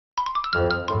Hey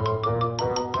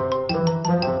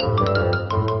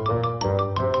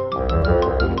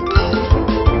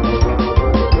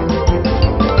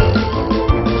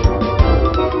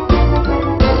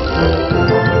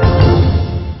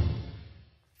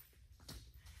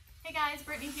guys,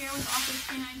 Brittany here with Office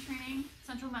Canine Training,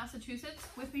 Central Massachusetts.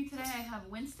 With me today I have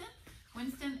Winston.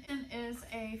 Winston is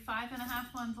a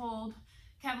 5.5-month-old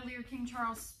Cavalier King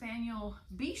Charles Spaniel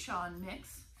Bichon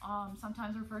mix,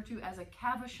 sometimes referred to as a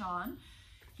Cavachon.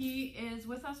 He is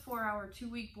with us for our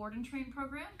 2-week board and train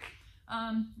program.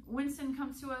 Winston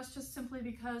comes to us just simply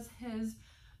because his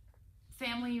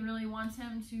family really wants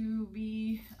him to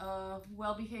be a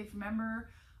well-behaved member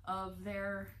of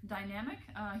their dynamic.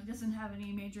 He doesn't have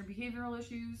any major behavioral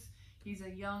issues. He's a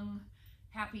young,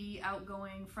 happy,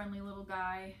 outgoing, friendly little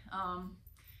guy.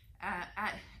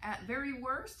 At very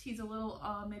worst, he's a little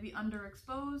maybe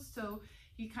underexposed, so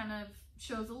he kind of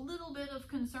shows a little bit of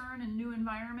concern in new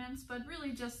environments, but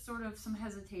really just sort of some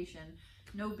hesitation.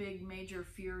 No big major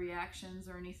fear reactions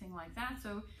or anything like that.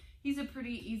 So he's a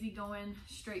pretty easygoing,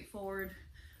 straightforward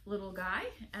little guy,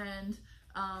 and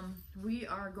we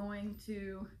are going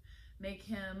to make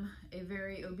him a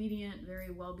very obedient, very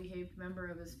well-behaved member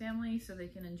of his family so they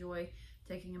can enjoy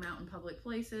taking him out in public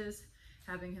places,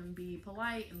 having him be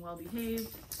polite and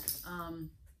well-behaved,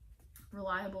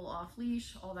 reliable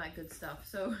off-leash, all that good stuff.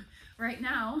 So right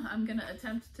now I'm going to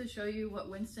attempt to show you what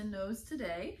Winston knows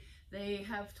today. They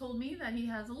have told me that he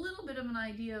has a little bit of an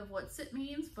idea of what sit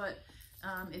means, but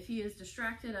if he is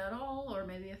distracted at all, or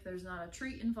maybe if there's not a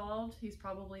treat involved, he's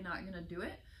probably not going to do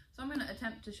it. So I'm going to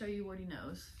attempt to show you what he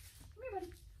knows. Come here,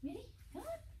 buddy. Ready? Come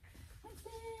on.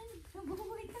 Winston. Good boy. Come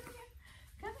here.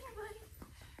 Come here,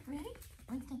 buddy. Ready?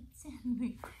 Winston, sit.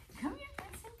 Come here,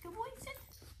 Winston. Good boy. Sit.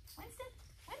 Winston.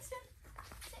 Winston.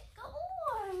 Sit. Good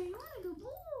boy. What a good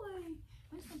boy.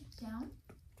 Winston, down.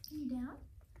 Can you down?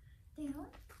 Down.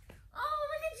 Oh,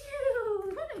 look at you.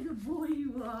 What a good boy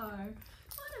you are.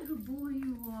 What a good boy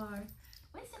you are.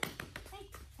 Winston, hey,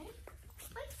 ready?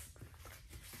 Place.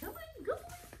 Come on, good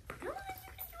boy. Come on,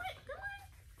 you can do it. Come on.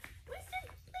 Winston,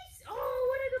 place. Oh,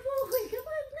 what a good boy. Come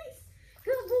on, place.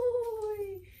 Good boy.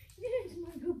 There's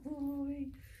my good boy.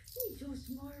 He's so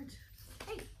smart.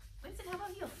 Hey, Winston, how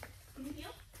about heel? Can you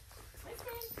heel?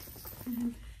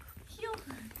 Winston. Heel.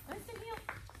 Winston, heel.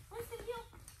 Winston, heel.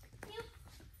 Heel.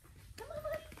 Come on,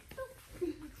 buddy.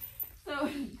 So,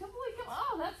 good boy, come on.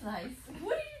 Oh, that's nice.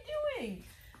 What are you doing?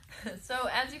 So,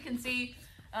 as you can see,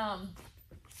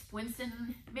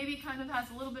 Winston maybe kind of has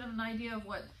a little bit of an idea of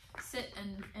what sit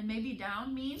and maybe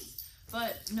down means,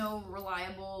 but no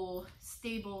reliable,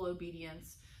 stable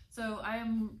obedience. So, I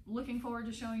am looking forward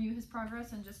to showing you his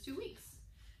progress in just 2 weeks.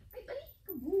 Right, buddy?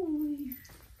 Good boy.